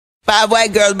5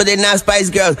 white girls, but they not Spice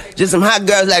Girls. Just some hot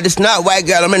girls like the snot white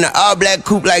girl. I'm in the all black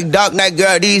coupe like Dark Knight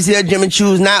girl. These here Jimmy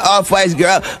Choos, not off-whites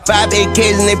girl. 5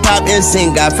 AKs and they pop in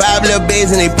sync. Got 5 little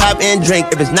babes and they pop in drink.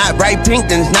 If it's not bright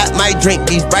pink, then it's not my drink.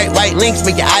 These bright white links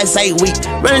make your eyesight weak.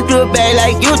 Running through a bag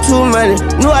like YouTube money.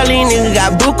 New Orleans niggas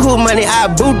got buku money. I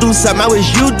do something, I wish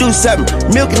you do something.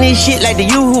 Milking this shit like the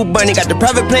Yoo-Hoo bunny. Got the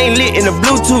private plane lit and the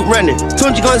Bluetooth running.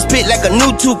 Told you gonna spit like a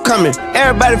new tube coming.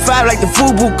 Everybody 5 like the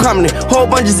Fubu company. Whole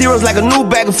bunch of zeros like a new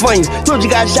bag of funnies. Told you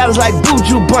got shotters like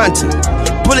Buju Bunting.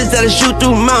 Bullets that'll shoot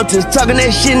through mountains. Talking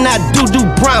that shit and I do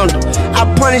brown them. I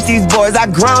punish these boys, I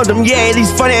ground them. Yeah,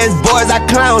 these funny ass boys, I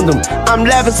clown them. I'm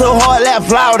laughing so hard, laugh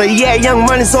louder. Yeah, young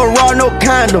money so raw, no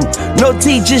condom. No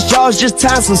teeth, just jaws, just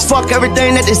tonsils. Fuck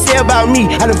everything that they say about me.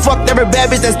 I done fucked every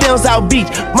bad bitch that stay on South Beach.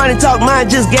 Money talk, mine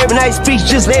just gave a nice speech.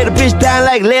 Just laid a bitch down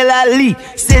like Layla Ali.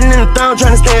 Sitting in the throne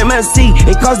trying to stay in my seat.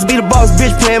 It costs to be the boss,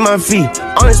 bitch playing my feet.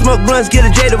 Only smoke blunts, get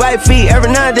a J to white feet. Every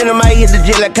now and then I might hit the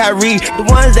J like Kyrie. The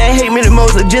ones that hate me the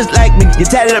most are just like me. You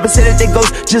tatted up and said that they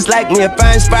ghost just like me. If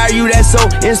I inspire you, that's so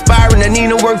inspiring. I need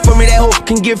no work for me, that hope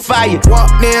can get fired.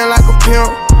 Walked in like a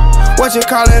pimp. What you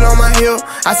call it on my hip?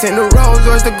 I sent the Rolls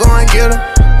Royce to go and get her.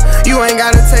 You ain't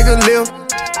gotta take a lift.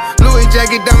 Louis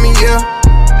jacket dummy, yeah.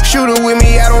 Shooter with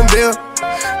me out on bill.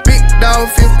 Big dog,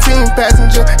 15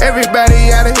 passenger.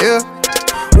 Everybody out of here.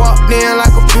 Walked in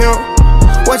like a pimp.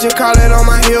 What you call it on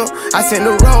my hip? I sent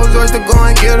the Rolls Royce to go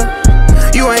and get her.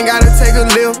 You ain't gotta take a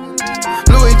lift.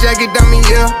 Louis jacket dummy,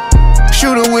 yeah.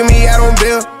 Shooter with me out on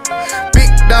bill. Big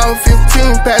dog,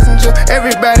 15 passenger.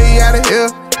 Everybody out of here.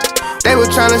 They were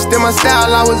tryna steal my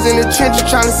style. I was in the trenches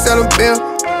tryna sell a bill.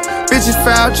 Bitches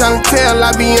foul, tryna tell,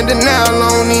 I be in denial,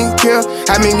 I don't even care.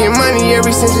 I been getting money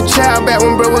ever since a child, back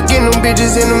when bro was getting them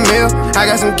bitches in the mail. I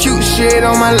got some cute shit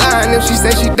on my line, if she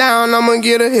say she down, I'ma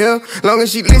get her here. Long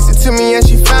as she listen to me and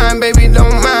she fine, baby,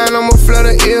 don't mind, I'ma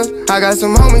flood her ear. I got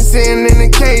some homies sitting in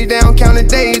the cage, they don't count the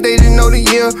days, they just know the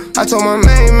year. I told my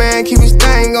main man, keep his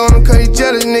thing on him, cause he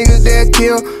jealous niggas, they'll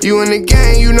kill. You in the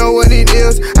game, you know what it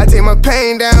is. I take my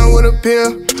pain down with a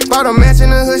pill. Bought a match in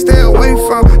the hood, stay away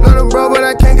from. Love the bro, but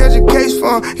I can't catch a case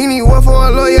for him. He need work for a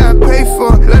lawyer, I pay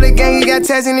for. Love the gang, he got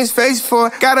tats in his face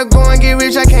for. Gotta go and get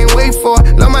rich, I can't wait for.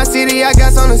 Love my city, I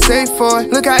got something to save for.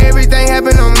 Look how everything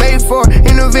happened, I'm made for.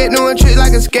 In the vet doing tricks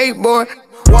like a skateboard.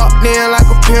 Walked in like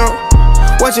a pimp.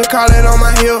 What you call it on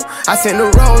my hip? I sent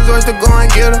the Rolls Royce to go and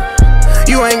get her.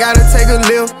 You ain't gotta take a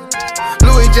lift.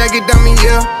 Louis jacket dummy,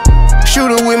 yeah.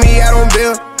 Shooter with me out on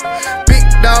bill. Big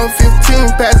dog,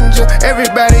 15 passenger.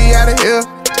 Everybody out of here.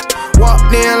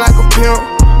 Walked in like a pimp.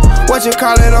 What you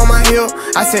call it on my hip?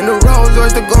 I sent the Rolls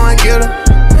Royce to go and get her.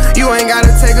 You ain't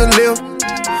gotta take a lift.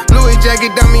 Louis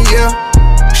jacket dummy, yeah.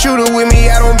 Shooter with me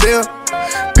out on bill.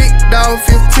 Big dog,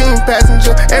 15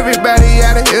 passenger. Everybody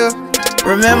out of here.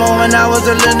 Remember when I was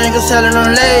a little nigga selling them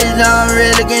lays, now I'm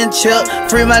really getting chill.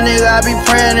 Free my nigga, I be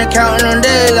praying and counting on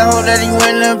days. I hope that he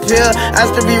win the pill. I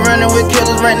still be running with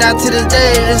killers right now to this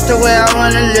day. It's the way I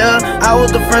wanna live. I was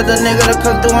the first nigga to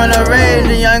come through in the raid,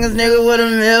 the youngest nigga with a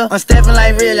mill. I'm stepping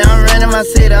like really, I'm running my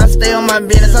city. I stay on my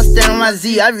business, I stay on my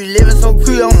Z. I be living so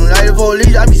free, I don't like the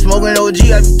police. I be smoking OG,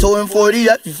 I be towing 40,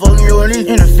 I be fucking your knees.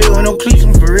 In the field with no cleats,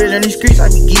 I'm for real in these streets. I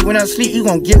be geek when I sleep, you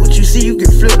gon' get what you see. You get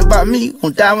flipped about me, you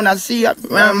gon' die when I see you. I be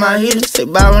around my head, say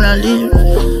bye when I leave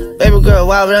you. Baby girl,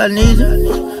 why would I need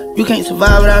you? You can't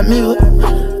survive without me.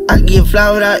 I can get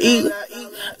fly without ego.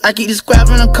 I keep the scrap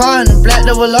in the car and the black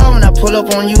double R. When I pull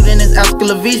up on you, then it's Oscar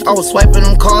Levis. I was swiping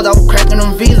them cards, I was cracking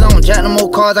them V's. I don't jack no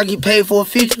more cars, I get paid for a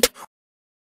feature.